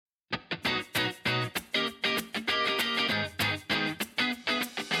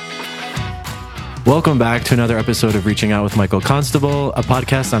Welcome back to another episode of Reaching Out with Michael Constable, a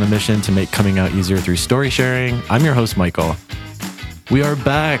podcast on a mission to make coming out easier through story sharing. I'm your host, Michael. We are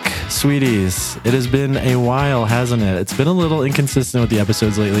back, sweeties. It has been a while, hasn't it? It's been a little inconsistent with the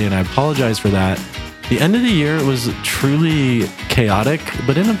episodes lately, and I apologize for that. The end of the year was truly chaotic,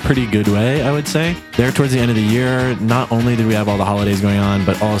 but in a pretty good way, I would say. There towards the end of the year, not only did we have all the holidays going on,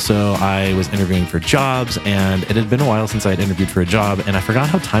 but also I was interviewing for jobs, and it had been a while since I had interviewed for a job, and I forgot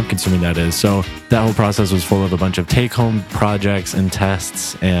how time-consuming that is. So that whole process was full of a bunch of take-home projects and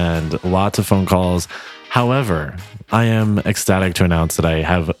tests and lots of phone calls. However, I am ecstatic to announce that I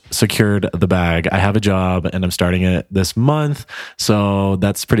have secured the bag. I have a job, and I'm starting it this month, so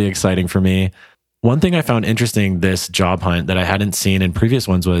that's pretty exciting for me. One thing I found interesting this job hunt that I hadn't seen in previous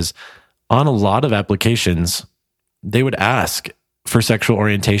ones was on a lot of applications, they would ask for sexual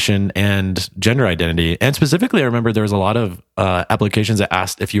orientation and gender identity. And specifically, I remember there was a lot of applications that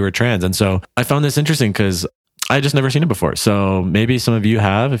asked if you were trans. And so I found this interesting because I just never seen it before. So maybe some of you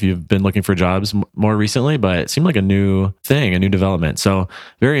have, if you've been looking for jobs more recently, but it seemed like a new thing, a new development. So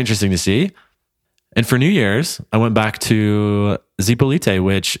very interesting to see. And for New Year's, I went back to Zipolite,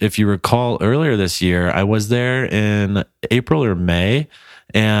 which, if you recall earlier this year, I was there in April or May,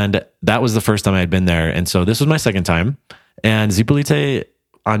 and that was the first time I had been there. And so this was my second time. And Zipolite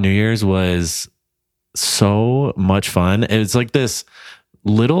on New Year's was so much fun. It's like this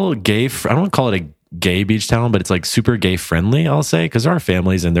little gay, I don't want to call it a gay beach town, but it's like super gay friendly, I'll say, because there are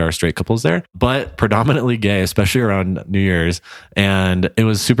families and there are straight couples there, but predominantly gay, especially around New Year's. And it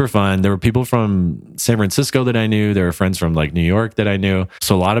was super fun. There were people from San Francisco that I knew. There were friends from like New York that I knew.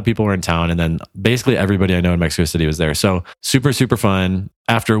 So a lot of people were in town, and then basically everybody I know in Mexico City was there. So super, super fun.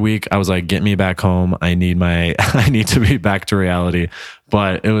 After a week, I was like, get me back home. I need to be back to reality.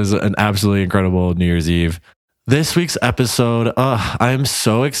 But it was an absolutely incredible New Year's Eve. This week's episode, I'm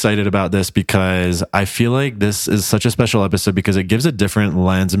so excited about this because I feel like this is such a special episode because it gives a different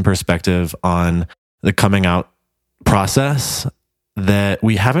lens and perspective on the coming out process that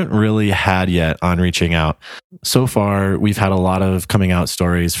we haven't really had yet on Reaching Out. So far, we've had a lot of coming out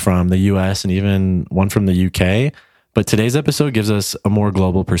stories from the US and even one from the UK, but today's episode gives us a more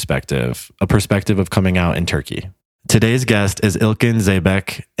global perspective, a perspective of coming out in Turkey. Today's guest is Ilkin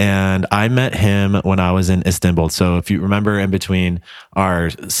Zeybek, and I met him when I was in Istanbul. So if you remember, in between our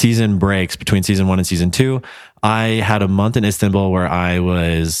season breaks, between season 1 and season 2, I had a month in Istanbul where I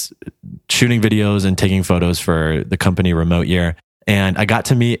was shooting videos and taking photos for the company Remote Year. And I got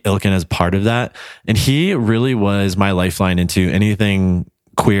to meet Ilkin as part of that. And he really was my lifeline into anything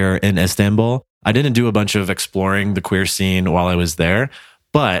queer in Istanbul. I didn't do a bunch of exploring the queer scene while I was there,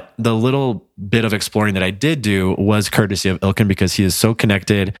 but the little bit of exploring that I did do was courtesy of Ilkin because he is so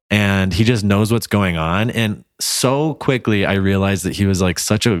connected and he just knows what's going on. And so quickly, I realized that he was like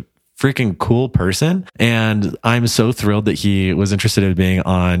such a freaking cool person. And I'm so thrilled that he was interested in being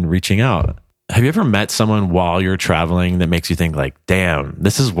on Reaching Out. Have you ever met someone while you're traveling that makes you think like, damn,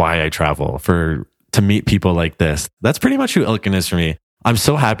 this is why I travel, to meet people like this? That's pretty much who Ilkin is for me. I'm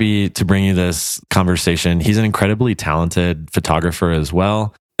so happy to bring you this conversation. He's an incredibly talented photographer as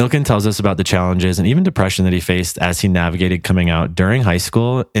well. Ilkin tells us about the challenges and even depression that he faced as he navigated coming out during high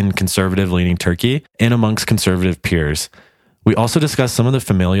school in conservative-leaning Turkey and amongst conservative peers. We also discuss some of the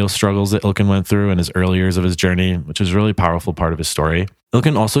familial struggles that Ilkin went through in his early years of his journey, which is a really powerful part of his story.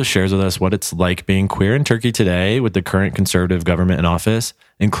 Ilkin also shares with us what it's like being queer in Turkey today with the current conservative government in office,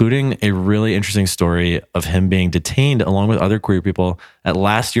 including a really interesting story of him being detained along with other queer people at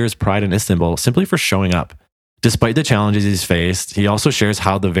last year's Pride in Istanbul simply for showing up. Despite the challenges he's faced, he also shares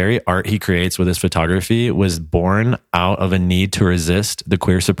how the very art he creates with his photography was born out of a need to resist the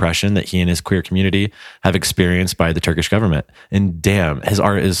queer suppression that he and his queer community have experienced by the Turkish government. And damn, his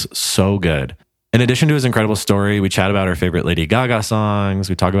art is so good. In addition to his incredible story, we chat about our favorite Lady Gaga songs.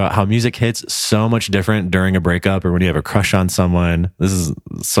 We talk about how music hits so much different during a breakup or when you have a crush on someone. This is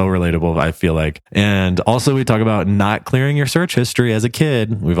so relatable, I feel like. And also we talk about not clearing your search history as a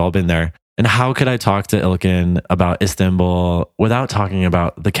kid. We've all been there. And how could I talk to Ilkin about Istanbul without talking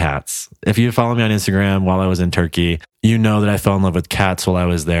about the cats? If you follow me on Instagram while I was in Turkey, you know that I fell in love with cats while I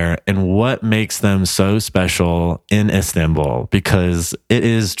was there and what makes them so special in Istanbul, because it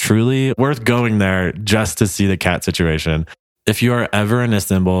is truly worth going there just to see the cat situation. If you are ever in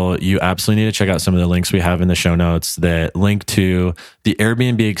Istanbul, you absolutely need to check out some of the links we have in the show notes that link to the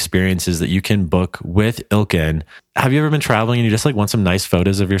Airbnb experiences that you can book with Ilkin. Have you ever been traveling and you just like want some nice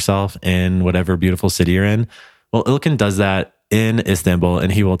photos of yourself in whatever beautiful city you're in? Well, Ilkin does that in Istanbul,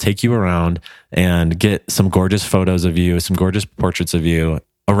 and he will take you around and get some gorgeous photos of you, some gorgeous portraits of you.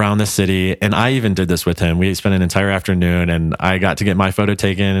 around the city. And I even did this with him. We spent an entire afternoon and I got to get my photo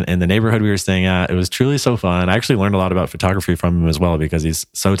taken in the neighborhood we were staying at. It was truly so fun. I actually learned a lot about photography from him as well because he's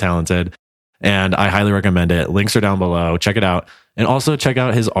so talented. And I highly recommend it. Links are down below. Check it out. And also check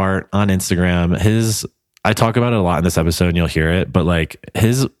out his art on Instagram. I talk about it a lot in this episode and you'll hear it, but like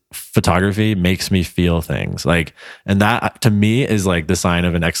his photography makes me feel things. Like, and that to me is like the sign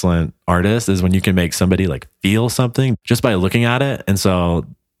of an excellent artist, is when you can make somebody like feel something just by looking at it. And so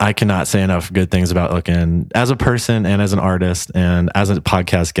I cannot say enough good things about Ilkin as a person and as an artist and as a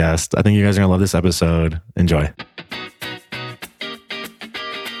podcast guest. I think you guys are gonna love this episode. Enjoy.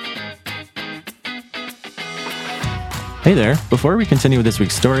 Hey there. Before we continue with this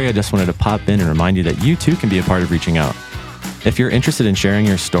week's story, I just wanted to pop in and remind you that you too can be a part of Reaching Out. If you're interested in sharing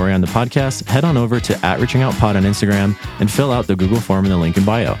your story on the podcast, head on over to @ReachingOutPod on Instagram and fill out the Google form in the link in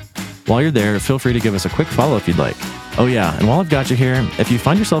bio. While you're there, feel free to give us a quick follow if you'd like. Oh yeah, and while I've got you here, if you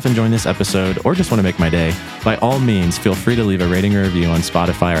find yourself enjoying this episode or just want to make my day, by all means, feel free to leave a rating or review on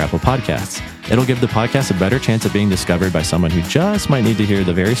Spotify or Apple Podcasts. It'll give the podcast a better chance of being discovered by someone who just might need to hear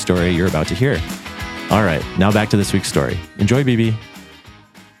the very story you're about to hear. All right, now back to this week's story. Enjoy, BB.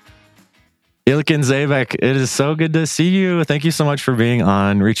 Ilkin Zeybek, it is so good to see you. Thank you so much for being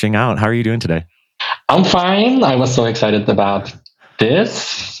on Reaching Out. How are you doing today? I'm fine. I was so excited about this.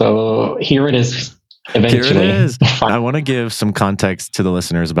 So here it is. Eventually. Here it is. I want to give some context to the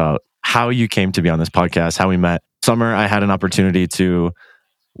listeners about how you came to be on this podcast, how we met. Summer, I had an opportunity to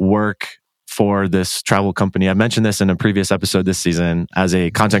work for this travel company. I mentioned this in a previous episode this season as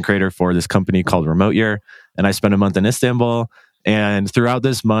a content creator for this company called Remote Year. And I spent a month in Istanbul. And throughout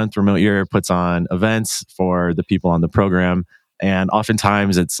this month, Remote Year puts on events for the people on the program. And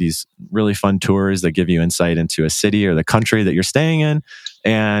oftentimes it's these really fun tours that give you insight into a city or the country that you're staying in.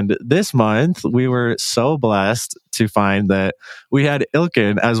 And this month, we were so blessed to find that we had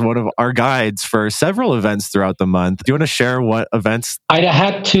Ilkin as one of our guides for several events throughout the month. Do you want to share what events? I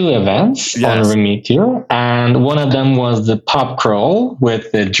had 2 events on Remote Year, and one of them was the pub crawl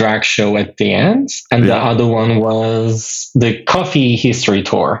with the drag show at the end. And the other one was the coffee history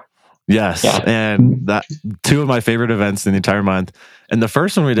tour. Yes. Yeah. And that 2 of my favorite events in the entire month. And the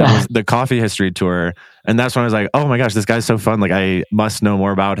first one we did was the coffee history tour. And that's when I was like, oh my gosh, this guy's so fun. Like I must know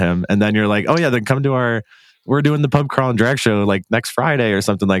more about him. And then you're like, oh yeah, then come to we're doing the pub crawl and drag show like next Friday or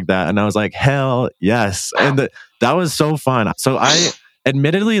something like that. And I was like, hell yes. And that was so fun. So I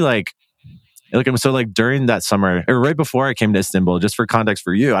admittedly so during that summer or right before I came to Istanbul, just for context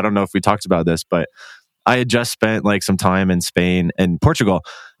for you, I don't know if we talked about this, but I had just spent like some time in Spain and Portugal.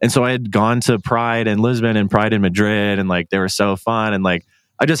 And so I had gone to Pride in Lisbon and Pride in Madrid, and like they were so fun. And like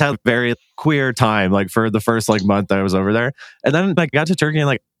I just had a very queer time like for the first like month that I was over there. And then I got to Turkey and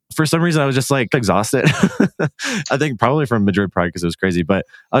like for some reason I was just like exhausted. I think probably from Madrid Pride because it was crazy. But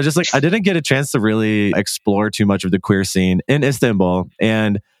I was just like, I didn't get a chance to really explore too much of the queer scene in Istanbul.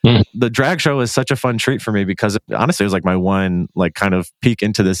 And the drag show was such a fun treat for me because honestly, it was like my one like kind of peek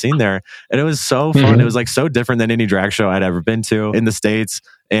into the scene there. And it was so fun. It was like so different than any drag show I'd ever been to in the States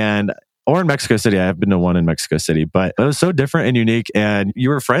or in Mexico City. I have been to one in Mexico City, but it was so different and unique. And you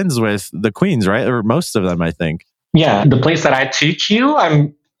were friends with the queens, right? Or most of them, I think. Yeah. The place that I took you,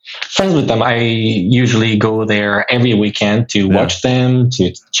 I'm friends with them. I usually go there every weekend to watch them,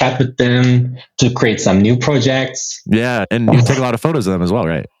 to chat with them, to create some new projects. Yeah. And you take a lot of photos of them as well,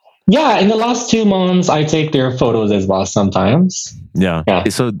 right? Yeah. In the last 2 months, I take their photos as well sometimes. Yeah.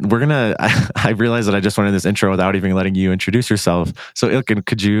 So I realized that I just went in this intro without even letting you introduce yourself. So Ilkin,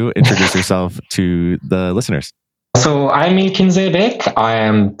 could you introduce yourself to the listeners? So I'm Ilkin Zeybek. I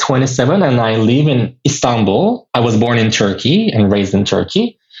am 27 and I live in Istanbul. I was born in Turkey and raised in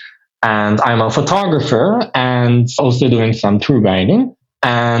Turkey. And I'm a photographer and also doing some tour guiding.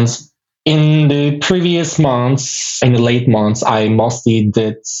 And in the previous months, in the late months, I mostly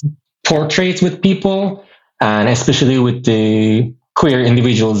did portraits with people, and especially with the queer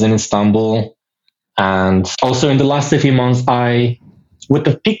individuals in Istanbul. And also in the last few months, with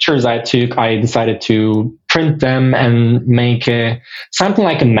the pictures I took, I decided to print them and make something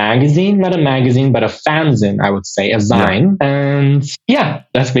like a magazine, not a magazine, but a fanzine, I would say, a zine. Yeah. And yeah,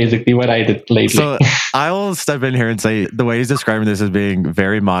 that's basically what I did lately. So I will step in here and say the way he's describing this as being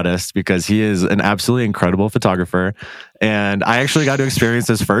very modest because he is an absolutely incredible photographer. And I actually got to experience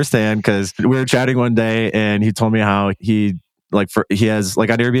this firsthand because we were chatting one day and he told me how he has like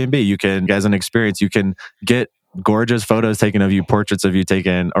on Airbnb, you can, as an experience, you can get gorgeous photos taken of you, portraits of you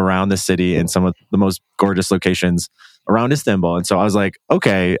taken around the city in some of the most gorgeous locations around Istanbul. And so I was like,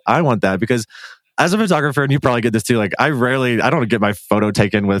 okay, I want that because as a photographer, and you probably get this too, like I don't get my photo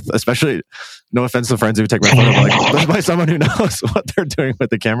taken with, especially, no offense to friends who take my photo, but like by someone who knows what they're doing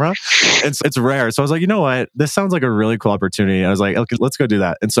with the camera. It's rare. So I was like, you know what? This sounds like a really cool opportunity. I was like, okay, let's go do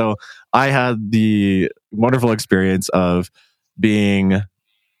that. And so I had the wonderful experience of being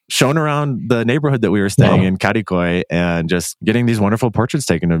shown around the neighborhood that we were staying in, Karikoi, and just getting these wonderful portraits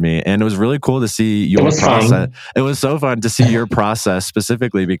taken of me. And it was really cool to see your process. Fun. It was so fun to see your process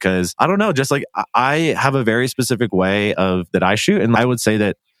specifically because, I don't know, just like I have a very specific way that I shoot. And I would say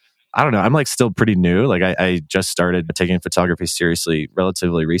that, I don't know, I'm like still pretty new. Like I just started taking photography seriously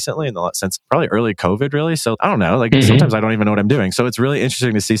relatively recently since probably early COVID really. So I don't know, like sometimes I don't even know what I'm doing. So it's really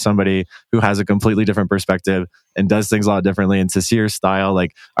interesting to see somebody who has a completely different perspective and does things a lot differently, and to see your style.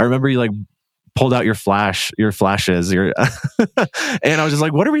 Like I remember you like pulled out your flashes, and I was just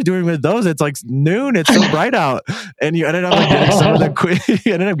like, what are we doing with those? It's like noon, it's so bright out. And you ended up like getting some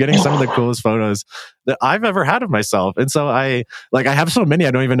of the coolest photos that I've ever had of myself. And so I have so many,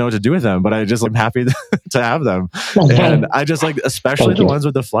 I don't even know what to do with them, but I just, I'm happy to have them. And I just like, especially the ones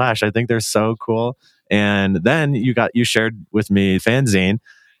with the flash, I think they're so cool. And then you shared with me fanzine,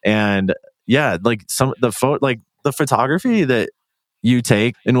 and yeah, like the photography that you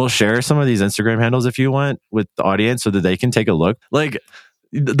take, and we'll share some of these Instagram handles if you want with the audience so that they can take a look. Like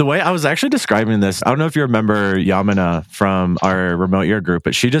the way I was actually describing this, I don't know if you remember Yamina from our remote year group,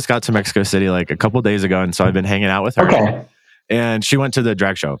 but she just got to Mexico City like a couple days ago. And so I've been hanging out with her. Okay. And she went to the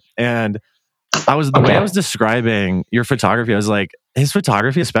drag show. And way I was describing your photography, I was like, his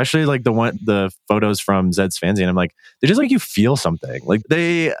photography, especially like the photos from Zed's fanzine, I'm like, they just like you feel something. Like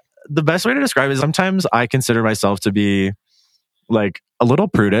the best way to describe it is sometimes I consider myself to be like a little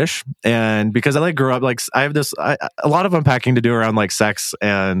prudish, and because I like grew up, like I have a lot of unpacking to do around like sex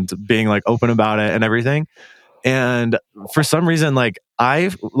and being like open about it and everything. And for some reason, like I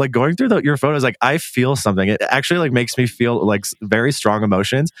like going through your photos, like I feel something. It actually like makes me feel like very strong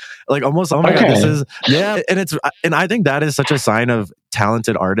emotions, like almost, oh my God, this is, yeah. And I think that is such a sign of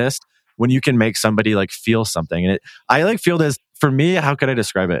talented artist when you can make somebody like feel something. And I like feel this, for me, how could I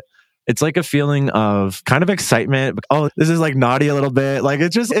describe it? It's like a feeling of kind of excitement. Oh, this is like naughty a little bit. Like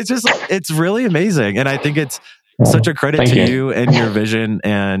it's really amazing. And I think it's such a credit to you and your vision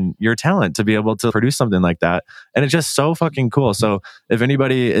and your talent to be able to produce something like that. And it's just so fucking cool. So if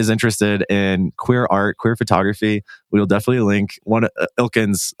anybody is interested in queer art, queer photography, we'll definitely link one of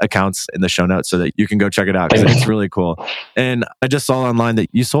Ilkin's accounts in the show notes so that you can go check it out, because it's really cool. And I just saw online that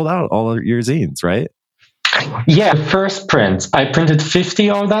you sold out all of your zines, right? Yeah, the first print, I printed 50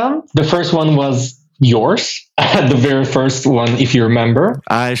 of them. The first one was yours, the very first one, if you remember.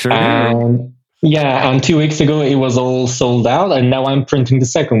 I sure do. Yeah, and 2 weeks ago it was all sold out, and now I'm printing the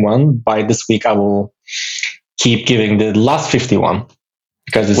second one. By this week I will keep giving the last 51,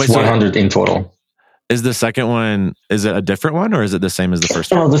 because it's 100 in total. Is the second one, is it a different one, or is it the same as the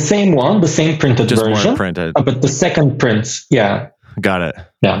first one? No, the same one, the same printed version. Just more printed. But the second print, yeah. Got it.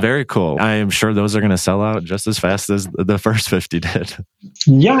 Yeah. Very cool. I am sure those are going to sell out just as fast as the first 50 did.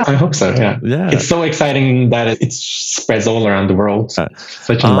 Yeah, I hope so. Yeah. It's so exciting that it spreads all around the world.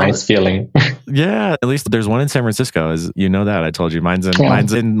 Such a nice feeling. Yeah. At least there's one in San Francisco. As you know that. I told you mine's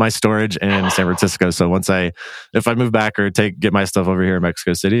in my storage in San Francisco. So if I move back or get my stuff over here in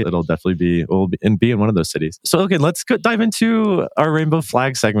Mexico City, it'll definitely be in one of those cities. So okay, let's dive into our rainbow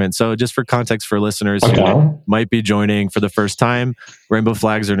flag segment. So just for context for listeners who might be joining for the first time, rainbow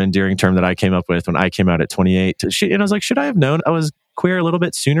flags are an endearing term that I came up with when I came out at 28. And I was like, should I have known I was queer a little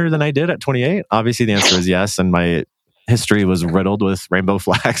bit sooner than I did at 28? Obviously, the answer is yes. And my history was riddled with rainbow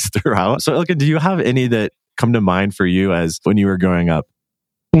flags throughout. So, Ilkin, do you have any that come to mind for you as when you were growing up?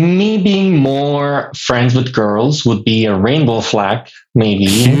 Me being more friends with girls would be a rainbow flag, maybe.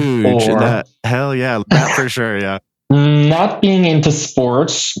 Huge. Hell yeah. That for sure, yeah. Not being into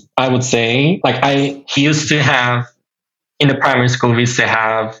sports, I would say. Like he used to have, in the primary school, we used to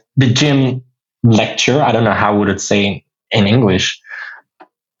have the gym lecture. I don't know how would it say in English.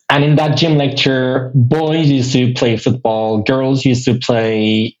 And in that gym lecture, boys used to play football, girls used to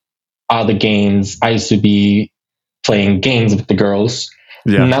play other games. I used to be playing games with the girls,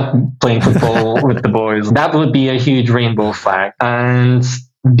 not playing football with the boys. That would be a huge rainbow flag. And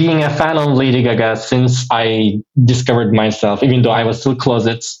being a fan of Lady Gaga since I discovered myself, even though I was still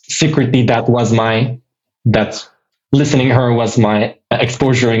closet, secretly listening to her was my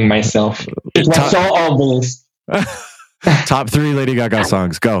exposuring myself. It was so obvious. Top 3 Lady Gaga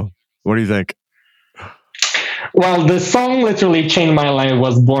songs. Go. What do you think? Well, the song literally changed my life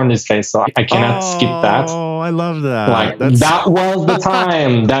was Born This Way, so I cannot skip that. Oh, I love that. That was the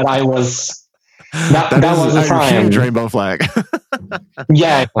time that I was that was the a time. huge rainbow flag.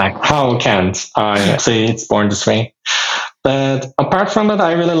 Yeah, like how can't I say it's Born This Way? But apart from that,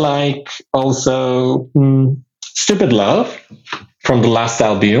 I really like also Stupid Love from the last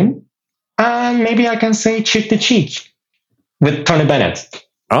album. And maybe I can say Cheek to Cheek with Tony Bennett.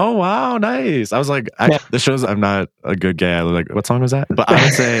 Oh, wow. Nice. I was like, this shows I'm not a good gay. I was like, what song was that? But I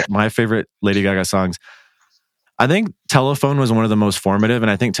would say my favorite Lady Gaga songs, I think Telephone was one of the most formative. And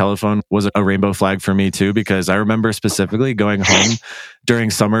I think Telephone was a rainbow flag for me too, because I remember specifically going home during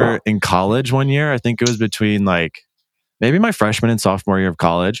summer in college one year. I think it was between like maybe my freshman and sophomore year of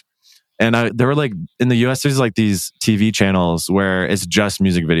college. And there were like, in the US, there's like these TV channels where it's just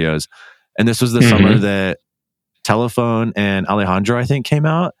music videos. And this was the summer that Telephone and Alejandro, I think, came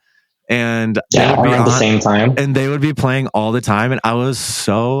out. And they would be around the same time. And they would be playing all the time. And I was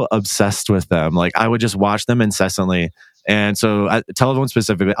so obsessed with them. Like I would just watch them incessantly. And so Telephone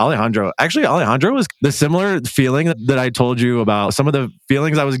specifically, Alejandro was the similar feeling that I told you about. Some of the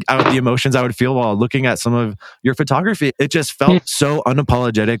feelings the emotions I would feel while looking at some of your photography. It just felt so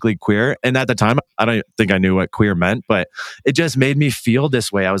unapologetically queer. And at the time, I don't think I knew what queer meant, but it just made me feel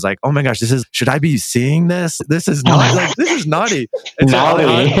this way. I was like, oh my gosh, should I be seeing this? This is not like, this is naughty. And naughty.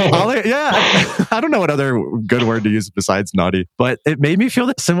 I don't know what other good word to use besides naughty, but it made me feel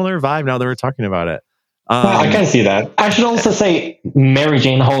that similar vibe now that we're talking about it. I can see that. I should also say Mary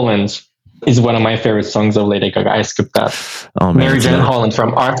Jane Holland is one of my favorite songs of Lady Gaga. I skipped that. Oh, man, Mary Jane Holland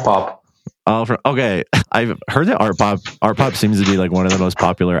from Art Pop. Okay. I've heard that Art Pop seems to be like one of the most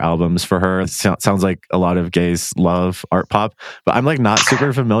popular albums for her. It sounds like a lot of gays love Art Pop, but I'm like not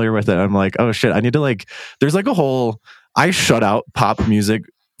super familiar with it. I'm like, oh shit, I need to like, there's like I shut out pop music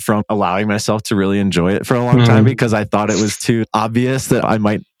from allowing myself to really enjoy it for a long time because I thought it was too obvious that I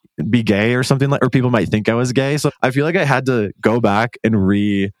might be gay or something or people might think I was gay. So I feel like I had to go back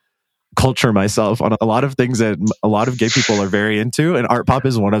and culture myself on a lot of things that a lot of gay people are very into, and Art Pop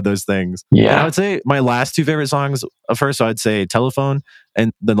is one of those things. Yeah, and I would say my last two favorite songs of hers, so I'd say Telephone,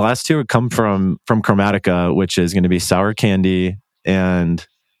 and the last two would come from Chromatica, which is going to be Sour Candy, and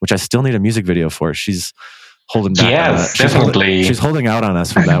which I still need a music video for. She's holding back. Yes, definitely. She's holding out on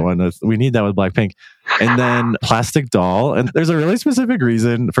us for that one. We need that with Blackpink. And then Plastic Doll, and there's a really specific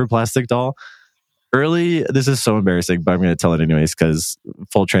reason for Plastic Doll. This is so embarrassing, but I'm going to tell it anyways because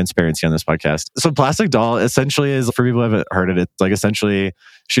full transparency on this podcast. So Plastic Doll essentially is, for people who haven't heard it, it's like essentially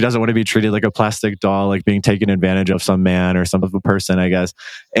she doesn't want to be treated like a plastic doll, like being taken advantage of some man or some of a person, I guess.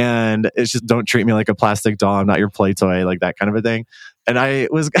 And it's just, don't treat me like a plastic doll. I'm not your play toy, like that kind of a thing. And I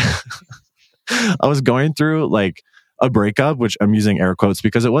was going through like a breakup, which I'm using air quotes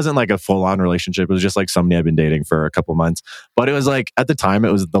because it wasn't like a full-on relationship. It was just like somebody I'd been dating for a couple months. But it was like, at the time,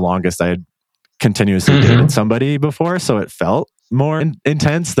 it was the longest I had continuously dated somebody before, so it felt more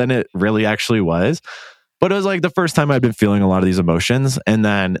intense than it really actually was. But it was like the first time I'd been feeling a lot of these emotions. And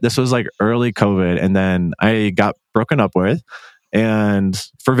then this was like early COVID, and then I got broken up with, and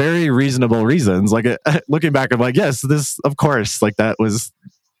for very reasonable reasons. Like looking back, I'm like, yes, this, of course, like that was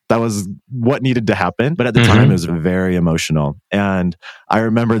what needed to happen. But at the time, it was very emotional. And I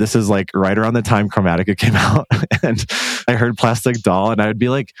remember this is like right around the time Chromatica came out, and I heard Plastic Doll, and I would be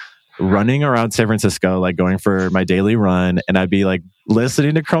like running around San Francisco, like going for my daily run, and I'd be like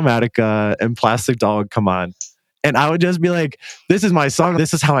listening to Chromatica, and Plastic Doll would come on. And I would just be like, this is my song.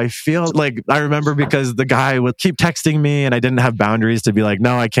 This is how I feel. Like, I remember because the guy would keep texting me and I didn't have boundaries to be like,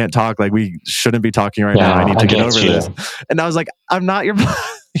 no, I can't talk. Like, we shouldn't be talking right now. I need to get over this. And I was like, I'm not your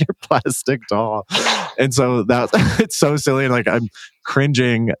plastic doll. And so it's so silly. And like, I'm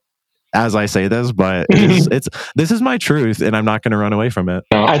cringing as I say this, but this is my truth, and I'm not going to run away from it.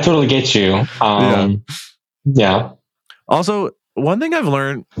 No, I totally get you. Yeah. Also, one thing I've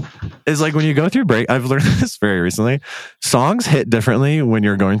learned is like when you go through I've learned this very recently. Songs hit differently when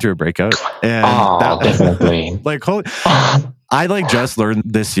you're going through a breakup, and definitely. Like, I like just learned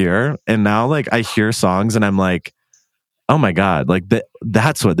this year, and now like I hear songs, and I'm like, oh my god, like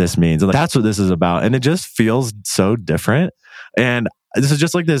that's what this means, and like, that's what this is about, and it just feels so different. And this is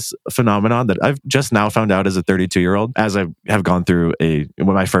just like this phenomenon that I've just now found out as a 32-year-old, as I have gone through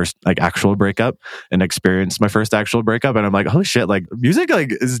my first like actual breakup and experienced my first actual breakup. And I'm like, holy shit, like music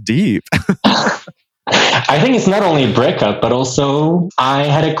like is deep. I think it's not only a breakup, but also I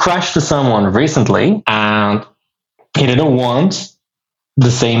had a crush to someone recently, and he didn't want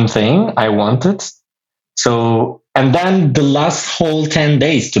the same thing I wanted. So, and then the last whole 10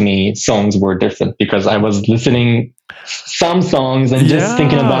 days to me, songs were different because I was listening some songs and just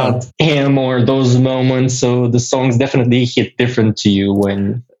thinking about him or those moments. So the songs definitely hit different to you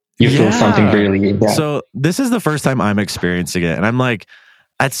when you feel something really. Yeah. So this is the first time I'm experiencing it. And I'm like,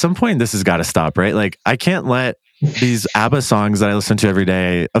 at some point this has got to stop, right? Like I can't let these ABBA songs that I listen to every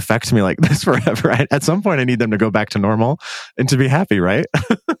day affect me like this forever. At some point I need them to go back to normal and to be happy, right?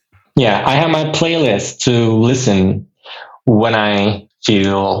 Yeah, I have my playlist to listen when I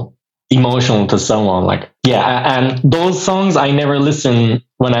feel emotional to someone. Like, yeah, and those songs I never listen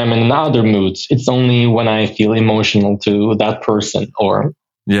when I'm in other moods. It's only when I feel emotional to that person or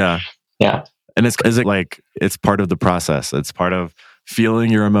yeah. And is it like it's part of the process? It's part of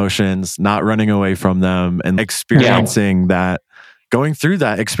feeling your emotions, not running away from them, and experiencing that, going through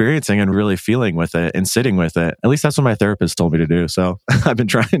that, experiencing and really feeling with it and sitting with it. At least that's what my therapist told me to do. So I've been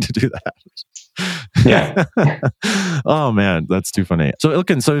trying to do that. Yeah. Oh man, that's too funny. So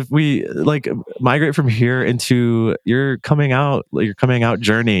Ilkin, so if we like migrate from here into your coming out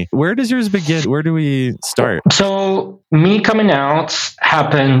journey, where does yours begin? Where do we start? So me coming out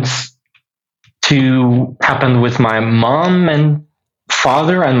happened with my mom and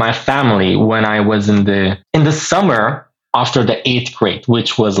father and my family when I was in the summer after the 8th grade,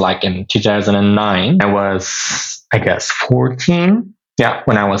 which was like in 2009. I was, I guess, 14. Yeah,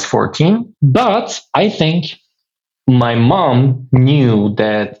 when I was 14. But I think my mom knew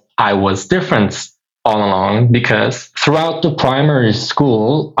that I was different all along because throughout the primary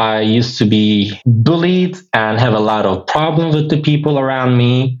school, I used to be bullied and have a lot of problems with the people around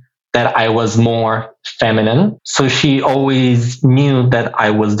me, that I was more feminine. So she always knew that I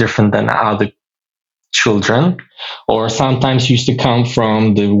was different than other children. Or sometimes she used to come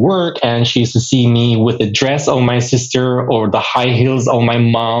from the work and she used to see me with the dress of my sister or the high heels of my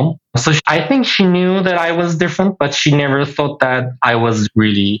mom. So I think she knew that I was different, but she never thought that I was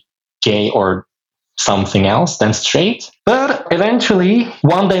really gay or something else than straight. But eventually,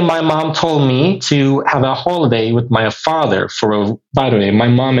 one day my mom told me to have a holiday with my father by the way, my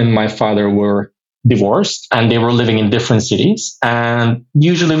mom and my father were divorced and they were living in different cities. And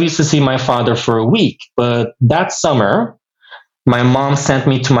usually we used to see my father for a week. But that summer, my mom sent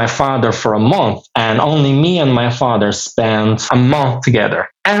me to my father for a month, and only me and my father spent a month together.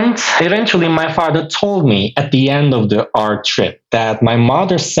 And eventually my father told me at the end of our trip that my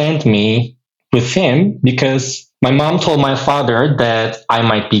mother sent me with him because my mom told my father that I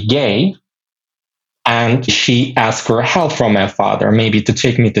might be gay. And she asked for help from my father, maybe to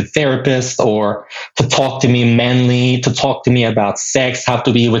take me to therapist or to talk to me manly, to talk to me about sex, how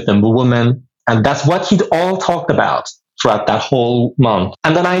to be with a woman. And that's what he'd all talked about throughout that whole month.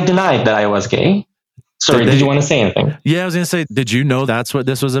 And then I denied that I was gay. Sorry, did you want to say anything? Yeah, I was going to say, did you know that's what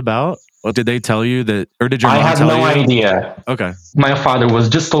this was about? Or did they tell you that, or did your mom tell you? I had no idea. Okay. My father was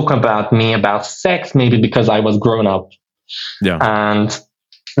just talking about me, about sex, maybe because I was grown up. Yeah. And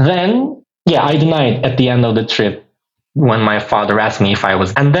then, yeah, I denied at the end of the trip when my father asked me if I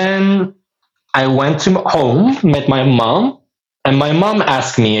was. And then I went to home, met my mom, and my mom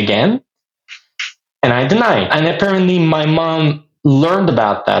asked me again, and I denied. And apparently my mom learned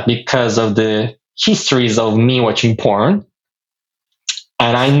about that because of the histories of me watching porn.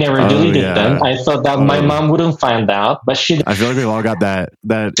 And I never deleted them. I thought that my mom wouldn't find out, but she... I feel like we've all got that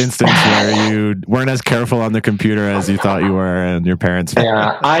instance where you weren't as careful on the computer as you thought you were, and your parents...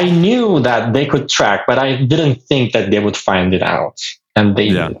 Yeah, I knew that they could track, but I didn't think that they would find it out. And they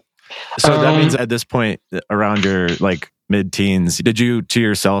did. So that means at this point, around your like mid-teens, did you to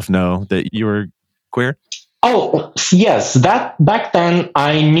yourself know that you were queer? Oh, yes. That back then,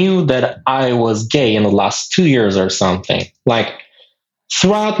 I knew that I was gay in the last 2 years or something. Like,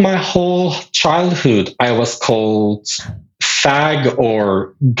 throughout my whole childhood, I was called fag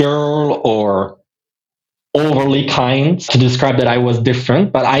or girl or overly kind to describe that I was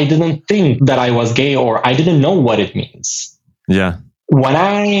different, but I didn't think that I was gay or I didn't know what it means. Yeah. When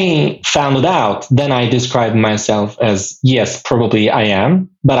I found it out, then I described myself as, yes, probably I am,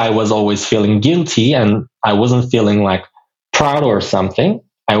 but I was always feeling guilty and I wasn't feeling like proud or something.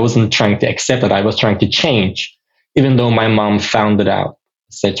 I wasn't trying to accept it. I was trying to change, even though my mom found it out,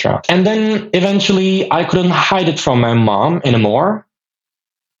 etc. And then eventually I couldn't hide it from my mom anymore.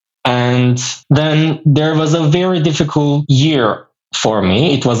 And then there was a very difficult year for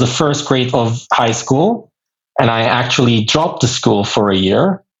me. It was the first grade of high school. And I actually dropped the school for a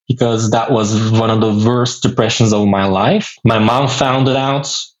year because that was one of the worst depressions of my life. My mom found it out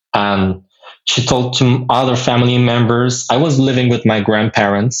and she told to other family members. I was living with my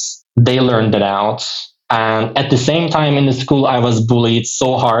grandparents. They learned it out. And at the same time in the school, I was bullied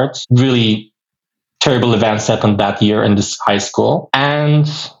so hard. Really terrible events happened that year in this high school. And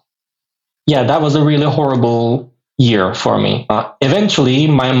yeah, that was a really horrible year for me. Eventually,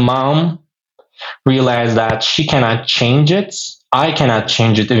 my mom realized that she cannot change it. I cannot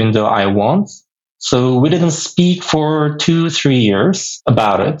change it even though I want. So we didn't speak for 2, 3 years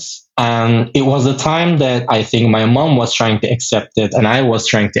about it. And it was a time that I think my mom was trying to accept it and I was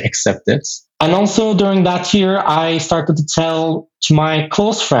trying to accept it. And also during that year, I started to tell to my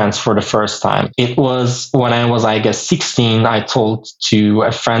close friends for the first time. It was when I was, I guess, 16, I told to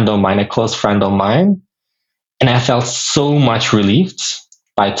a friend of mine, a close friend of mine. And I felt so much relieved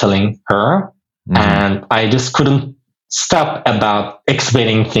by telling her. Mm-hmm. And I just couldn't stop about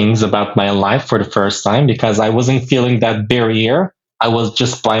explaining things about my life for the first time because I wasn't feeling that barrier. I was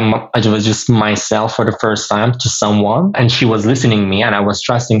just myself for the first time to someone, and she was listening to me and I was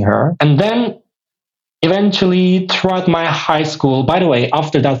trusting her. And then eventually throughout my high school, by the way,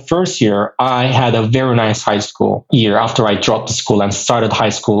 after that first year, I had a very nice high school year after I dropped the school and started high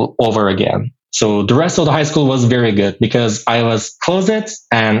school over again. So the rest of the high school was very good because I was closet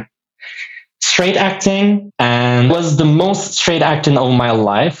and straight acting and was the most straight acting of my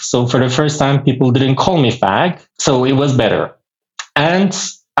life. So for the first time, people didn't call me fag. So it was better. And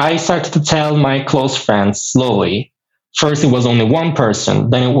I started to tell my close friends slowly. First, it was only one person.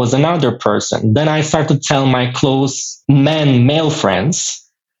 Then it was another person. Then I started to tell my close male friends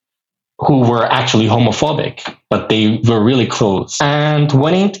who were actually homophobic, but they were really close. And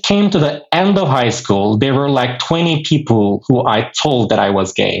when it came to the end of high school, there were like 20 people who I told that I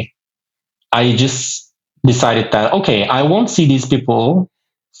was gay. I just decided that, okay, I won't see these people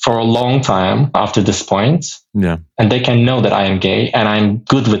for a long time after this point. Yeah. And they can know that I am gay and I'm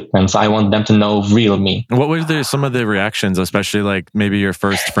good with them. So I want them to know real me. What were some of the reactions, especially like maybe your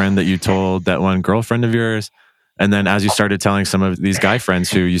first friend that you told, that one girlfriend of yours? And then as you started telling some of these guy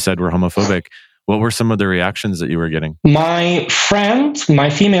friends who you said were homophobic, what were some of the reactions that you were getting? My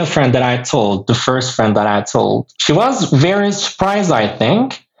female friend that I told, the first friend that I told, she was very surprised, I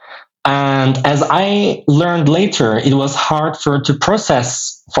think. And as I learned later, it was hard to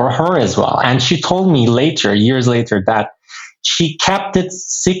process for her as well. And she told me later, years later, that she kept it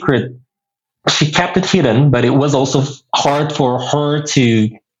secret. She kept it hidden, but it was also hard for her to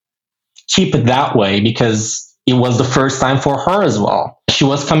keep it that way because it was the first time for her as well. She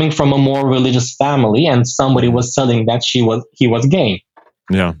was coming from a more religious family and somebody was telling that he was gay.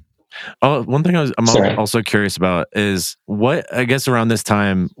 Yeah. Oh, one thing I'm also curious about is what, I guess around this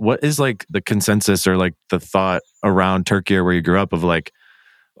time, what is like the consensus or like the thought around Turkey or where you grew up of like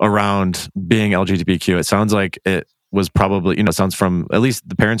around being LGBTQ? It sounds like it was probably, sounds from at least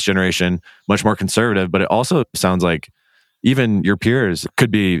the parents' generation, much more conservative, but it also sounds like even your peers could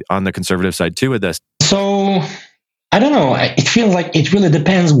be on the conservative side too with this. So I don't know. It feels like it really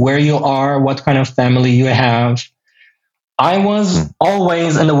depends where you are, what kind of family you have. I was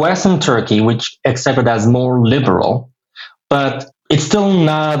always in the Western Turkey, which accepted as more liberal, but it's still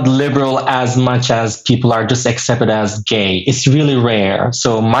not liberal as much as people are just accepted as gay. It's really rare.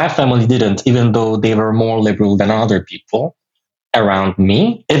 So my family didn't, even though they were more liberal than other people around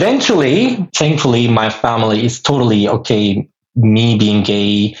me. Eventually, thankfully, my family is totally okay, me being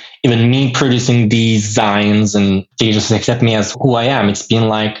gay, even me producing these designs, and they just accept me as who I am. It's been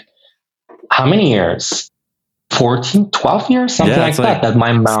like, how many years? 12 years, something like that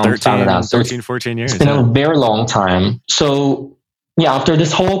my mom found out. So 13, 14 years. It's been a very long time. So yeah, after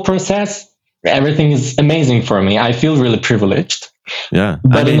this whole process, everything is amazing for me. I feel really privileged. Yeah.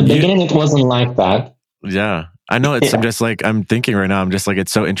 But in the beginning, it wasn't like that. Yeah. I know I'm thinking right now, I'm just like,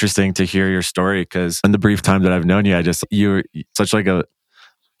 it's so interesting to hear your story because in the brief time that I've known you, you're such like a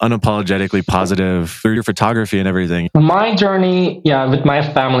unapologetically positive through your photography and everything. My journey, with my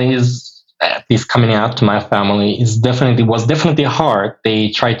family at least coming out to my family was definitely hard.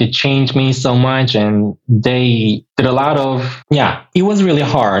 They tried to change me so much and they did a lot of, it was really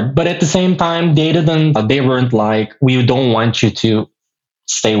hard. But at the same time, they weren't like, we don't want you to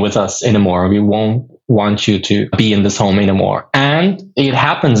stay with us anymore. We won't want you to be in this home anymore. And it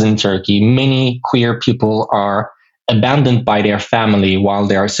happens in Turkey. Many queer people are abandoned by their family while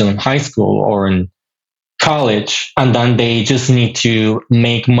they are still in high school or in college, and then they just need to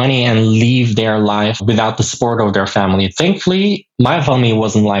make money and live their life without the support of their family. Thankfully, my family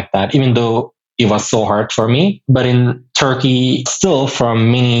wasn't like that, even though it was so hard for me. But in Turkey, still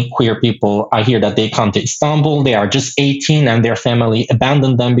from many queer people, I hear that they come to Istanbul, they are just 18 and their family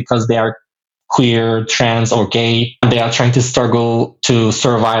abandoned them because they are queer, trans, or gay. They are trying to struggle to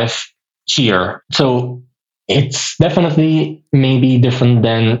survive here. So it's definitely maybe different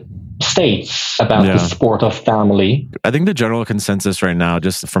than States about the support of family. I think the general consensus right now,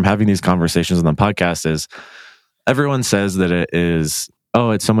 just from having these conversations on the podcast, is everyone says that it is,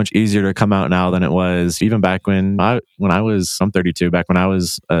 it's so much easier to come out now than it was even back when I'm 32, back when I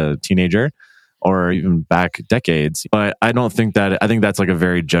was a teenager. or even back decades. But I think that's like a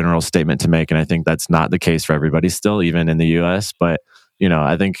very general statement to make. And I think that's not the case for everybody still, even in the US. But,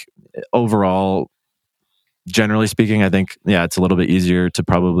 I think overall, generally speaking, I think, it's a little bit easier to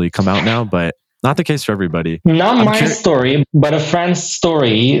probably come out now, but not the case for everybody. Not my story, but a friend's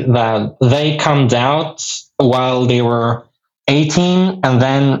story that they come out while they were 18 and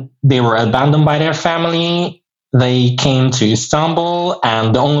then they were abandoned by their family. They came to Istanbul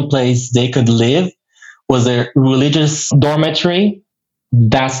and the only place they could live was a religious dormitory.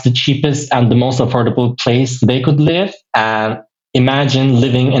 That's the cheapest and the most affordable place they could live. And imagine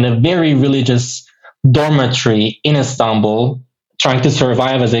living in a very religious dormitory in Istanbul, trying to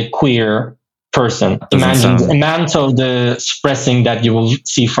survive as a queer person. Imagine the stressing that you will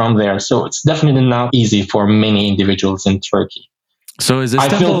see from there. So it's definitely not easy for many individuals in Turkey. So I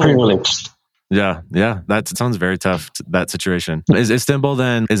feel privileged. Yeah. That sounds very tough, that situation. Is Istanbul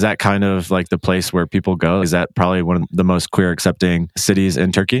then, is that kind of like the place where people go? Is that probably one of the most queer accepting cities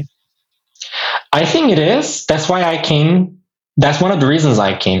in Turkey? I think it is. That's why I came. That's one of the reasons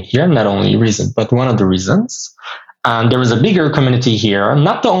I came here. Not only reason, but one of the reasons. There is a bigger community here.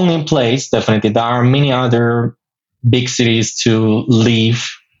 Not the only place, definitely. There are many other big cities to live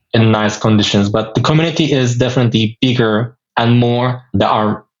in nice conditions, but the community is definitely bigger and more. There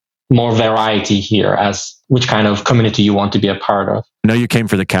are more variety here as which kind of community you want to be a part of. I know you came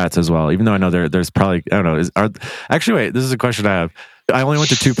for the cats as well, even though I know there's probably, I don't know. Actually, wait, this is a question I have. I only went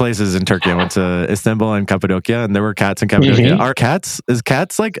to 2 places in Turkey. I went to Istanbul and Cappadocia, and there were cats in Cappadocia. Mm-hmm. Is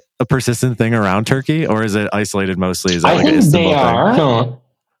cats like a persistent thing around Turkey, or is it isolated mostly? Is that I like think an Istanbul they are. thing? No,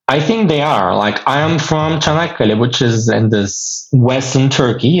 I think they are. Like, I am from Çanakkale, which is in this western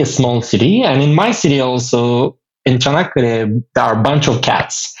Turkey, a small city. And in my city also, in Çanakkale, there are a bunch of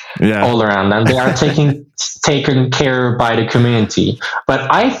cats all around, and they are taken care by the community. But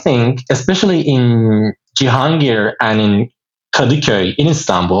I think, especially in Cihangir and in Kadıköy in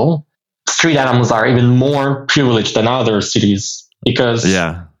Istanbul, street animals are even more privileged than other cities because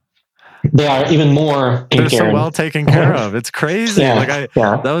they are even more they're so well taken care of. It's crazy.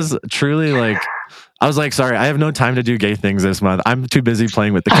 That was truly like, I was like, sorry, I have no time to do gay things this month. I'm too busy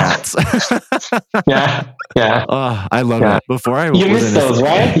playing with the cats. Yeah. Oh, I love it. Before you miss those,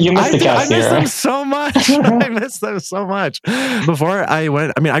 right? You miss the cats. I miss them so much. I miss them so much. Before I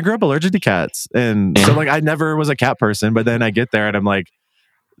went, I grew up allergic to cats, and so like I never was a cat person. But then I get there and I'm like,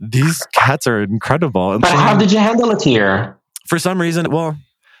 these cats are incredible. But how did you handle it here? For some reason, well,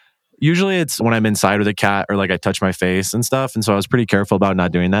 usually it's when I'm inside with a cat or like I touch my face and stuff. And so I was pretty careful about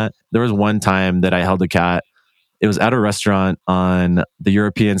not doing that. There was one time that I held a cat. It was at a restaurant on the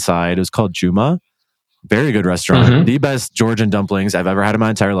European side. It was called Juma. Very good restaurant. Mm-hmm. The best Georgian dumplings I've ever had in my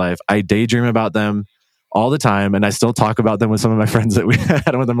entire life. I daydream about them all the time. And I still talk about them with some of my friends that we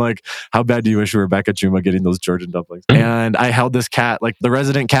had with them. Like, how bad do you wish we were back at Juma getting those Georgian dumplings? Mm-hmm. And I held this cat, like the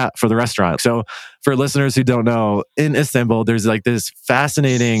resident cat for the restaurant. So for listeners who don't know, in Istanbul, there's like this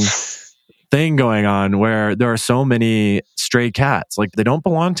fascinating thing going on where there are so many stray cats. Like, they don't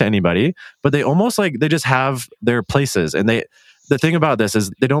belong to anybody, but they almost like, they just have their places. And the thing about this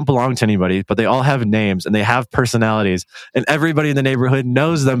is they don't belong to anybody, but they all have names and they have personalities, and everybody in the neighborhood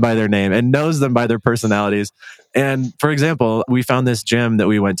knows them by their name and knows them by their personalities. And for example, we found this gym that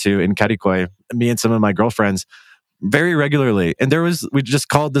we went to in Kadıköy, me and some of my girlfriends, very regularly. And we just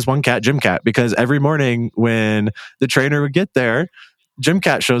called this one cat Gym Cat, because every morning when the trainer would get there, Gym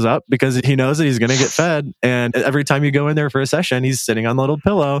Cat shows up because he knows that he's going to get fed. And every time you go in there for a session, he's sitting on the little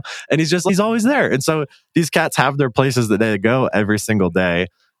pillow and he's always there. And so these cats have their places that they go every single day.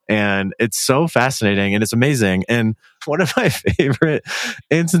 And it's so fascinating and it's amazing. And one of my favorite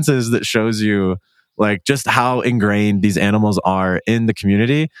instances that shows you like just how ingrained these animals are in the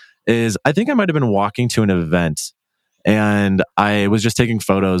community is, I think I might have been walking to an event and I was just taking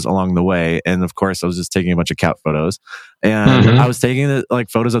photos along the way. And of course, I was just taking a bunch of cat photos. And I was taking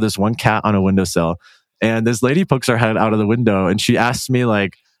photos of this one cat on a windowsill. And this lady pokes her head out of the window and she asks me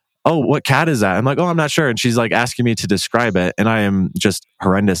like, "Oh, what cat is that?" I'm like, "Oh, I'm not sure." And she's like asking me to describe it. And I am just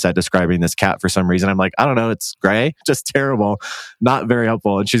horrendous at describing this cat for some reason. I'm like, "I don't know, it's gray." Just terrible. Not very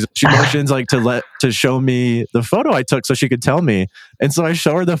helpful. And she motions like to show me the photo I took so she could tell me. And so I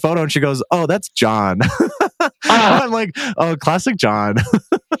show her the photo and she goes, "Oh, that's John." I'm like, "Oh, classic John."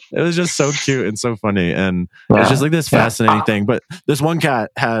 It was just so cute and so funny. And it's just like this fascinating thing. But this one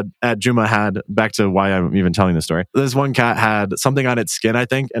cat at Juma had, back to why I'm even telling this story, this one cat had something on its skin, I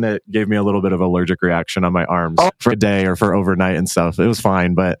think, and it gave me a little bit of allergic reaction on my arms for a day or for overnight and stuff. It was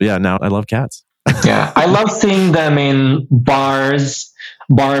fine. But yeah, now I love cats. I love seeing them in bar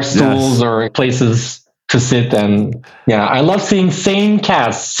stools or places to sit and I love seeing same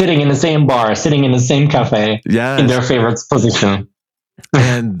cats sitting in the same bar, sitting in the same cafe in their favorite position.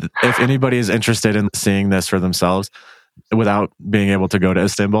 And if anybody is interested in seeing this for themselves without being able to go to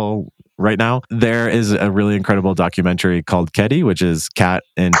Istanbul right now, there is a really incredible documentary called Kedi, which is cat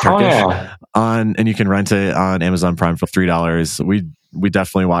in Turkish, and you can rent it on Amazon Prime for $3. We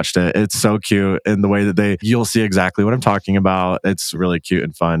definitely watched it. It's so cute in the way that you'll see exactly what I'm talking about. It's really cute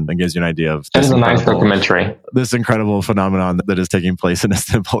and fun and gives you an idea of this nice documentary. This incredible phenomenon that is taking place in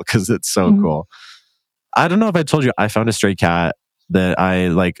Istanbul, because it's so cool. I don't know if I told you, I found a stray cat that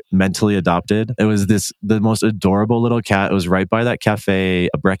I mentally adopted. It was the most adorable little cat. It was right by that cafe,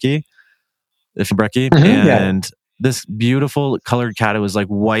 Brekkie. And this beautiful colored cat. It was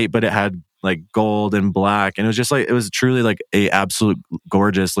white, but it had gold and black, and it was just it was truly a absolute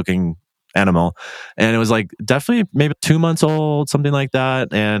gorgeous looking animal. And it was definitely maybe 2 months old, something like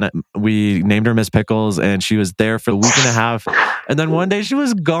that. And we named her Miss Pickles, and she was there for a week and a half. And then one day she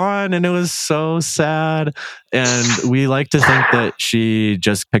was gone, and it was so sad. And we like to think that she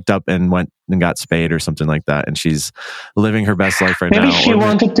just picked up and went and got spayed or something like that. And she's living her best life right now. Maybe she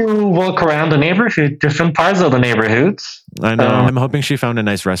wanted to walk around the neighborhood, different parts of the neighborhood. I know. I'm hoping she found a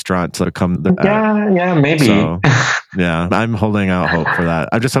nice restaurant to come. Yeah, maybe. So, I'm holding out hope for that.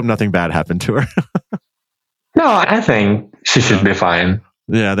 I just hope nothing bad happened to her. No, I think she should be fine.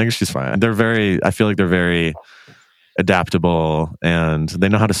 Yeah, I think she's fine. I feel like they're very adaptable, and they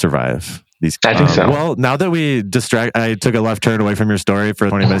know how to survive. I think so. Well, now that I took a left turn away from your story for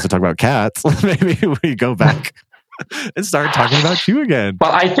 20 minutes to talk about cats. Maybe we go back and start talking about you again.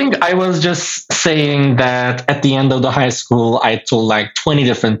 Well, I think I was just saying that at the end of the high school, I told 20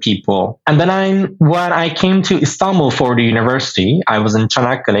 different people. And then when I came to Istanbul for the university, I was in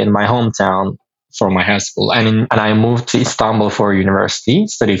Çanakkale, in my hometown, for my high school. And I moved to Istanbul for university,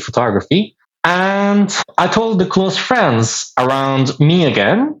 study photography. And I told the close friends around me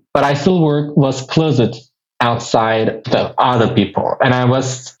again, but I still was closet outside the other people. And I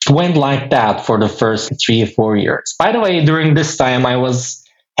went like that for the first 3 or 4 years. By the way, during this time, I was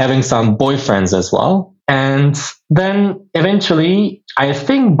having some boyfriends as well. And then eventually, I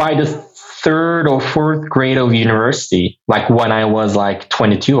think by the 3rd or 4th grade of university, when I was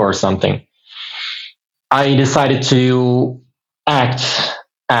 22 or something, I decided to act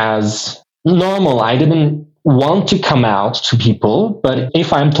as normal. I didn't want to come out to people, but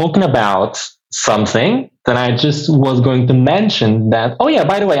if I'm talking about something, then I just was going to mention that, oh yeah,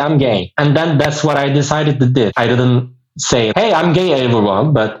 by the way, I'm gay. And then that's what I decided to do. I didn't say, hey, I'm gay,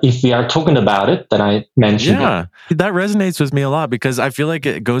 everyone. But if we are talking about it, then I mention it. Yeah, that resonates with me a lot, because I feel like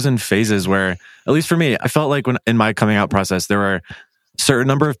it goes in phases where, at least for me, I felt like when in my coming out process, there were certain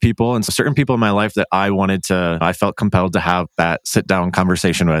number of people and certain people in my life that I felt compelled to have that sit down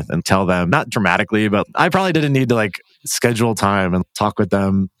conversation with and tell them, not dramatically, but I probably didn't need to schedule time and talk with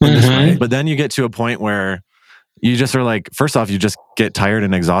them in this way. But then you get to a point where you just are first off, you just get tired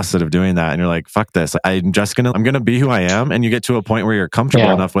and exhausted of doing that. And you're like, fuck this. I'm going to be who I am. And you get to a point where you're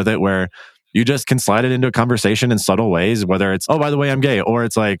comfortable enough with it, where you just can slide it into a conversation in subtle ways, whether it's, oh, by the way, I'm gay, or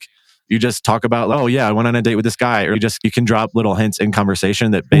it's you just talk about, oh yeah, I went on a date with this guy, or you can drop little hints in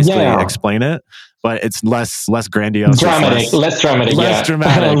conversation that basically explain it, but it's less grandiose. Less dramatic.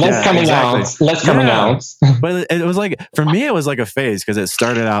 Less coming out. But it was for me, it was a phase, because it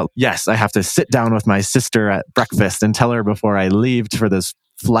started out, yes, I have to sit down with my sister at breakfast and tell her before I leave for this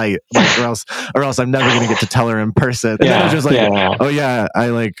flight, or else I'm never going to get to tell her in person. And then it was just oh yeah,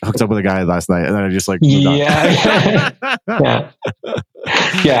 I hooked up with a guy last night, and then I just moved on.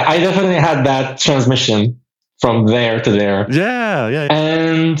 Yeah, I definitely had that transmission from there to there. Yeah.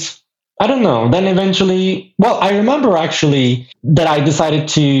 And I don't know. Then eventually, I remember actually that I decided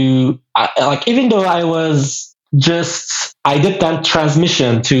to, even though I did that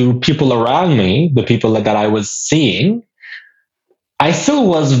transmission to people around me, the people that I was seeing, I still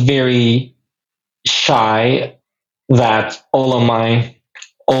was very shy that all of my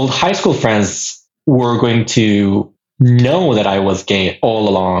old high school friends were going to know that I was gay all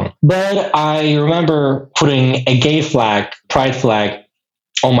along. But I remember putting a gay flag, pride flag,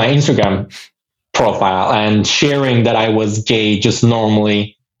 on my Instagram profile and sharing that I was gay just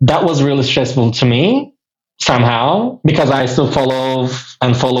normally. That was really stressful to me somehow, because I still followed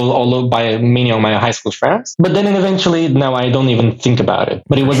by many of my high school friends. But then eventually, now I don't even think about it.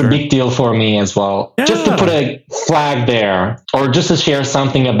 But it was a big deal for me as well. Yeah. Just to put a flag there, or just to share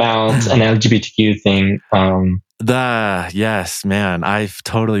something about an LGBTQ thing. Yes, man, I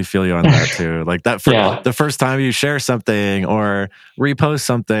totally feel you on that too. Like that for the first time you share something or repost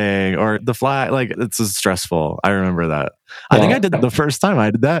something or the flag, like it's stressful. I remember that. I think I did the first time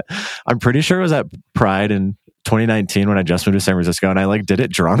I did that. I'm pretty sure it was at Pride in 2019 when I just moved to San Francisco, and I like did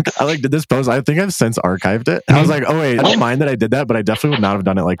it drunk. I like did this post. I think I've since archived it. I was like, oh wait, I don't mind that I did that, but I definitely would not have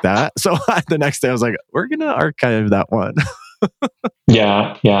done it like that. So the next day I was like, we're gonna archive that one.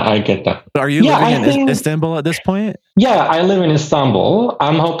 Yeah, I get that. Are you living in Istanbul at this point? Yeah, I live in Istanbul.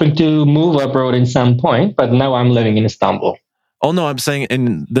 I'm hoping to move abroad in some point, but now I'm living in Istanbul. Oh no, I'm saying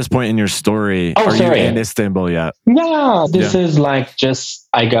in this point in your story, are you in Istanbul yet? Yeah, this is like just,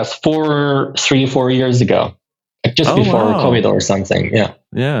 I guess, 4 years ago. Just before COVID or something.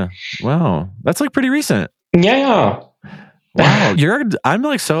 Yeah. Wow. That's like pretty recent. Yeah. Wow. I'm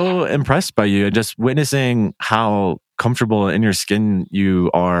like so impressed by you and just witnessing how comfortable in your skin you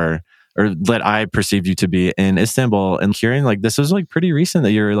are, or that I perceive you to be in Istanbul, and hearing like this was like pretty recent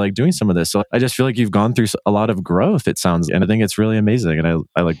that you're like doing some of this. So I just feel like you've gone through a lot of growth, it sounds, and I think it's really amazing. And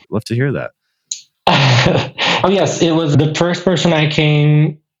I like love to hear that. Oh yes. It was the first person I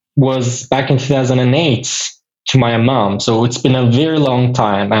came was back in 2008. To my mom. So it's been a very long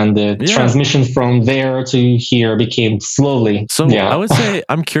time, and the transmission from there to here became slowly. So I would say,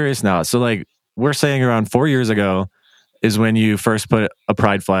 I'm curious now. So like we're saying around 4 years ago is when you first put a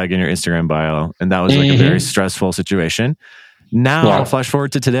pride flag in your Instagram bio, and that was like a very stressful situation. Now, flash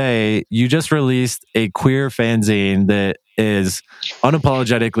forward to today, you just released a queer fanzine that is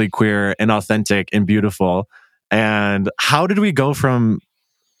unapologetically queer and authentic and beautiful. And how did we go from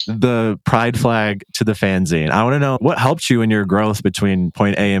the pride flag to the fanzine? I want to know what helped you in your growth between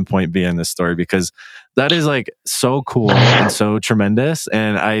point A and point B in this story, because that is like so cool and so tremendous,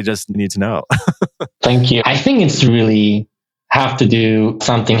 and I just need to know. Thank you. I think it's really have to do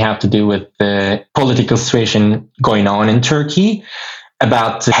with the political situation going on in Turkey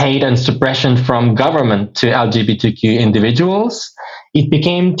about hate and suppression from government to LGBTQ individuals. It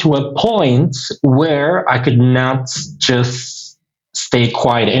became to a point where I could not just stay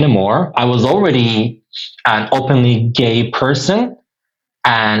quiet anymore. I was already an openly gay person,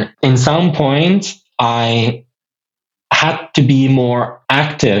 and in some point I had to be more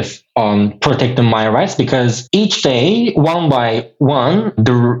active on protecting my rights, because each day, one by one,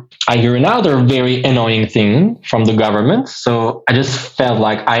 I hear another very annoying thing from the government. So I just felt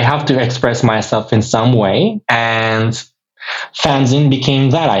like I have to express myself in some way, and fanzine became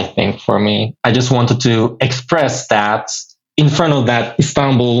that, I think, for me. I just wanted to express that in front of that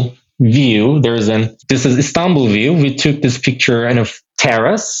Istanbul view. This is Istanbul view. We took this picture in a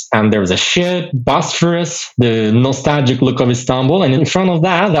terrace, and there was a ship, Bosphorus, the nostalgic look of Istanbul. And in front of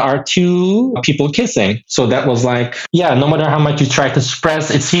that, there are 2 people kissing. So that was like, no matter how much you try to suppress,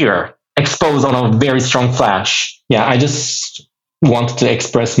 it's here, exposed on a very strong flash. Yeah, I just wanted to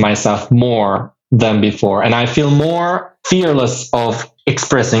express myself more than before. And I feel more fearless of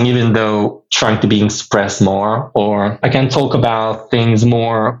expressing, even though trying to be expressed more, or I can talk about things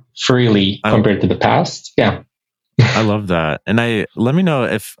more freely compared to the past. Yeah. I love that. And let me know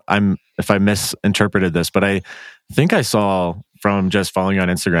if I misinterpreted this, but I think I saw from just following you on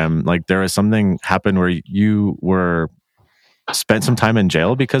Instagram, like there was something happened where you spent some time in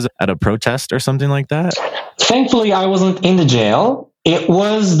jail because at a protest or something like that. Thankfully, I wasn't in the jail. It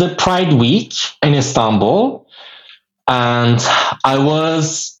was the Pride Week in Istanbul, and I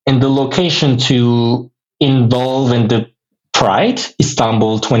was in the location to involve in the Pride,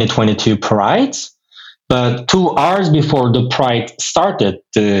 Istanbul 2022 Pride. But 2 hours before the Pride started,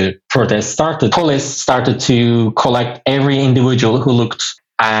 the protest started, police started to collect every individual who looked.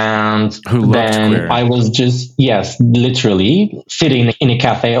 And then queer. I was just, literally sitting in a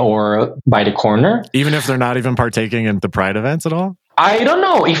cafe or by the corner. Even if they're not even partaking in the Pride events at all? I don't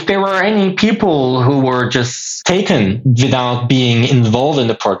know if there were any people who were just taken without being involved in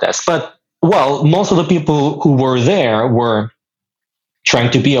the protest. But, most of the people who were there were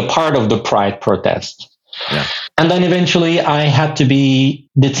trying to be a part of the Pride protest. Yeah. And then eventually I had to be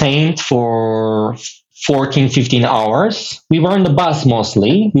detained for 14, 15 hours. We were in the bus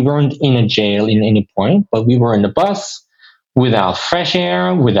mostly. We weren't in a jail in any point, but we were in the bus without fresh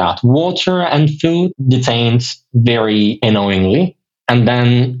air, without water and food, detained very annoyingly. And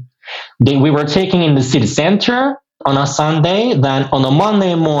then we were taken in the city center on a Sunday. Then on a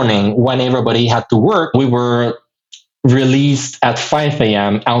Monday morning, when everybody had to work, we were released at 5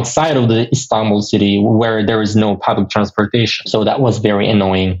 a.m. outside of the Istanbul city where there is no public transportation. So that was very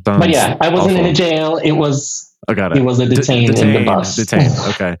annoying. But yeah, I wasn't in a jail. It was It was a detained in the bus. Detained.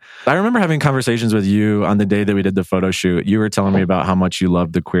 Okay. I remember having conversations with you on the day that we did the photo shoot. You were telling me about how much you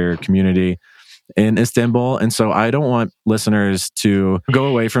love the queer community in Istanbul. And so I don't want listeners to go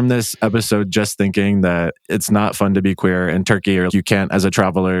away from this episode just thinking that it's not fun to be queer in Turkey, or you can't, as a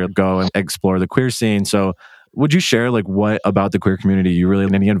traveler, go and explore the queer scene. So would you share like what about the queer community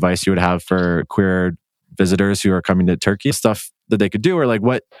any advice you would have for queer visitors who are coming to Turkey, stuff that they could do, or like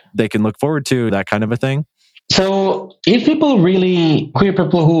what they can look forward to, that kind of a thing? So if queer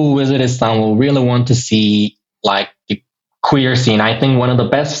people who visit Istanbul really want to see like the queer scene, I think one of the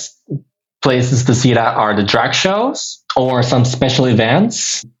best places to see that are the drag shows or some special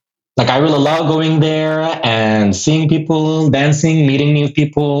events. Like I really love going there and seeing people dancing, meeting new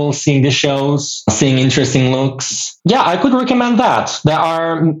people, seeing the shows, seeing interesting looks. Yeah, I could recommend that. There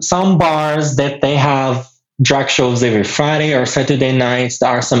are some bars that they have drag shows every Friday or Saturday nights. There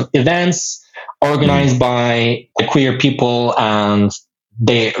are some events organized by queer people, and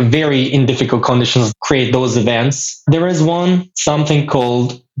they very in difficult conditions create those events. There is something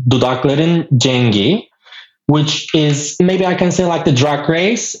called Dudakların Cengi, which is, maybe I can say, like the drag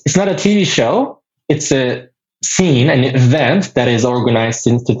race. It's not a TV show. It's a scene, an event that is organized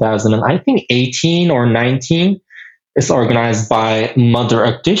since 2018 or 19. It's organized by Mother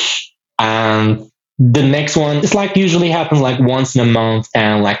Akdish. And the next one is like usually happens like once in a month,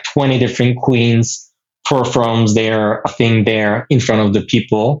 and like 20 different queens performs their thing there in front of the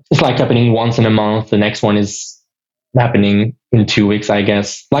people. It's like happening once in a month. The next one is happening in 2 weeks, I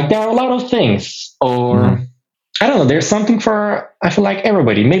guess. Like there are a lot of things, or I don't know, there's something for, I feel like,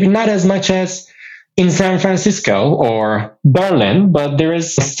 everybody. Maybe not as much as in San Francisco or Berlin, but there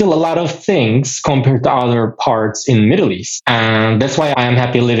is still a lot of things compared to other parts in Middle East. And that's why I am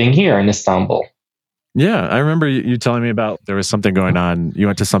happy living here in Istanbul. Yeah, I remember you telling me about there was something going on. You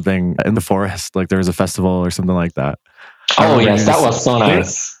went to something in the forest, like there was a festival or something like that. Oh, yes, that was so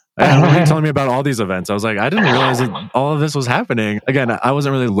nice. And when you were telling me about all these events, I was like, I didn't realize that all of this was happening. Again, I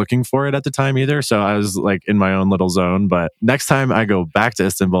wasn't really looking for it at the time either, so I was like in my own little zone. But next time I go back to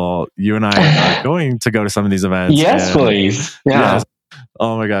Istanbul, you and I are going to go to some of these events. Yes, please. Yeah. Yes.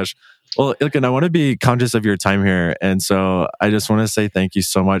 Oh my gosh. Well, Ilkin, I want to be conscious of your time here. And so I just want to say thank you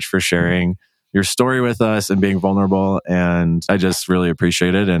so much for sharing your story with us and being vulnerable. And I just really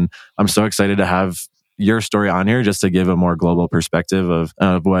appreciate it. And I'm so excited to have your story on here just to give a more global perspective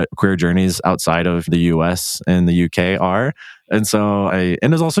of what queer journeys outside of the US and the UK are. And so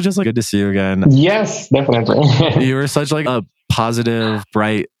and it's also just like good to see you again. Yes, definitely. You were such like a positive,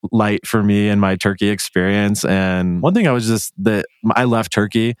 bright light for me in my Turkey experience. And one thing I left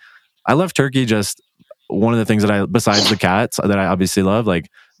Turkey just one of the things that besides the cats that I obviously love, like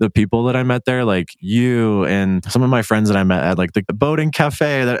the people that I met there, like you and some of my friends that I met at like the boating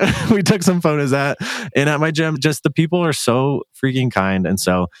cafe that we took some photos at, and at my gym, just the people are so freaking kind. And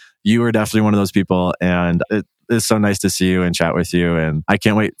so you were definitely one of those people, and it is so nice to see you and chat with you. And I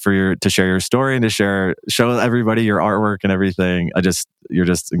can't wait for to share your story and to show everybody your artwork and everything. You're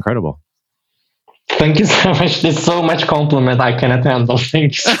just incredible. Thank you so much. There's so much compliment I cannot handle.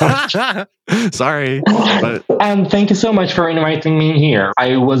 Thank you so much. Sorry. And thank you so much for inviting me here.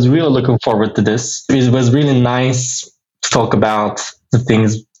 I was really looking forward to this. It was really nice to talk about the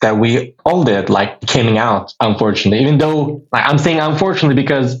things that we all did, like coming out, unfortunately. Even though I'm saying unfortunately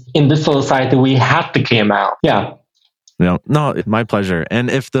because in this society we have to come out. Yeah. No, my pleasure.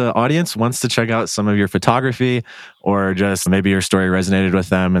 And if the audience wants to check out some of your photography, or just maybe your story resonated with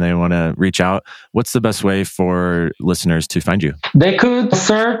them and they want to reach out, what's the best way for listeners to find you? They could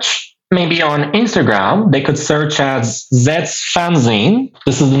search maybe on Instagram. They could search as Zets Fanzine.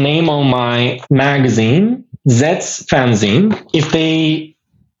 This is the name of my magazine, Zets Fanzine. If they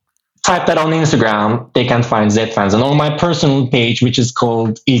type that on Instagram, they can find Zet Fanzine. On my personal page, which is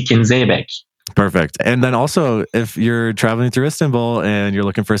called Ilkin Zeybek. Perfect. And then also, if you're traveling through Istanbul and you're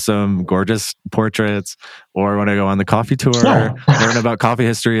looking for some gorgeous portraits, or want to go on the coffee tour, learn about coffee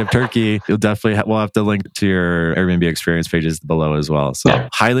history of Turkey, you'll definitely we'll have to link to your Airbnb experience pages below as well. So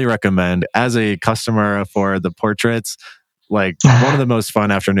highly recommend. As a customer for the portraits, like one of the most fun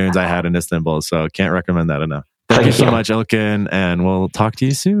afternoons I had in Istanbul. So can't recommend that enough. Thank you so much, Ilkin, and we'll talk to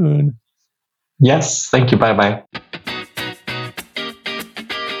you soon. Yes. Thank you. Bye-bye.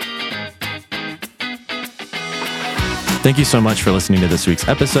 Thank you so much for listening to this week's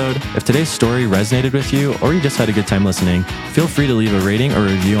episode. If today's story resonated with you, or you just had a good time listening, feel free to leave a rating or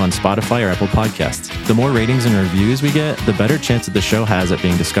review on Spotify or Apple Podcasts. The more ratings and reviews we get, the better chance that the show has at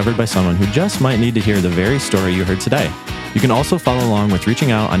being discovered by someone who just might need to hear the very story you heard today. You can also follow along with Reaching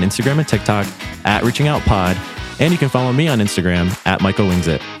Out on Instagram and TikTok @ReachingOutPod, and you can follow me on Instagram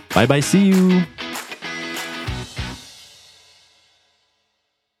 @MichaelWingsIt. Bye-bye, see you!